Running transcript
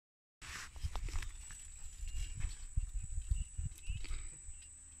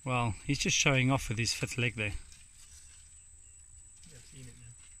Well, he's just showing off with his fifth leg there. Yeah, I've seen it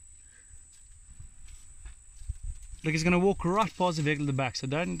now. Look, he's going to walk right past the vehicle at the back, so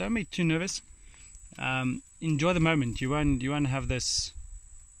don't be too nervous. Enjoy the moment. You won't have this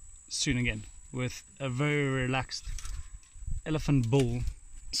soon again with a very relaxed elephant bull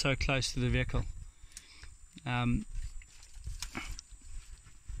so close to the vehicle.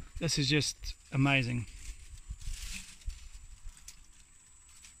 This is just amazing.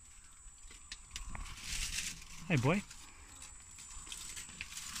 Hey boy.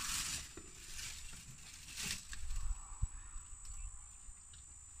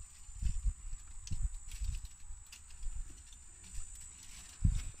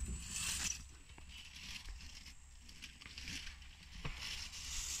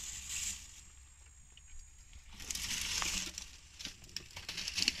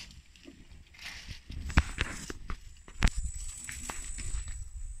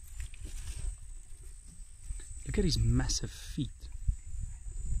 Look at his massive feet.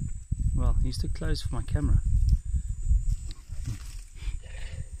 Well, he's too close for my camera.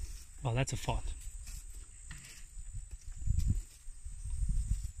 Well, that's a fart.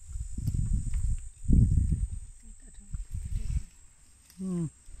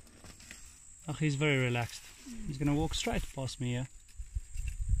 Oh, he's very relaxed. He's gonna walk straight past me here.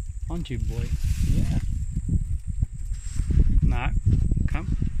 Aren't you, boy? Yeah. No,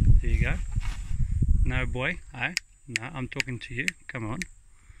 come. There you go. No, boy. Hey, no, I'm talking to you. Come on.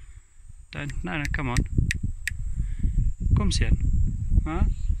 No, come on. Kom seun. Huh?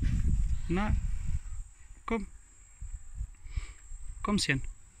 No. Kom. Kom seun.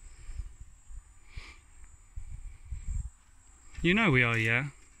 You know we are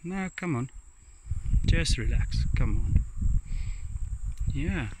here. No, come on. Just relax. Come on.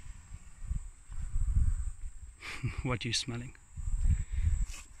 Yeah. What are you smelling?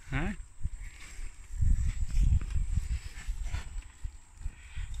 Huh?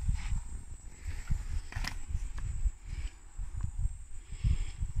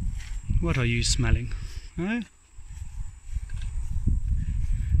 What are you smelling? Huh?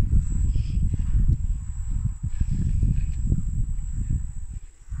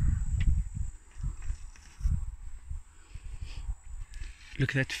 Look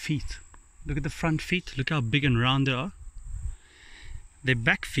at that feet. Look at the front feet. Look how big and round they are. Their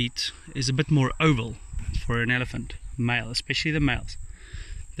back feet is a bit more oval for an elephant, male, especially the males.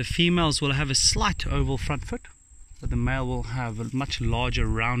 The females will have a slight oval front foot, but the male will have a much larger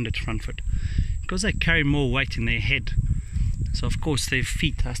rounded front foot because they carry more weight in their head. So of course their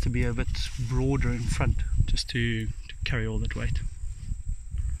feet has to be a bit broader in front just to carry all that weight.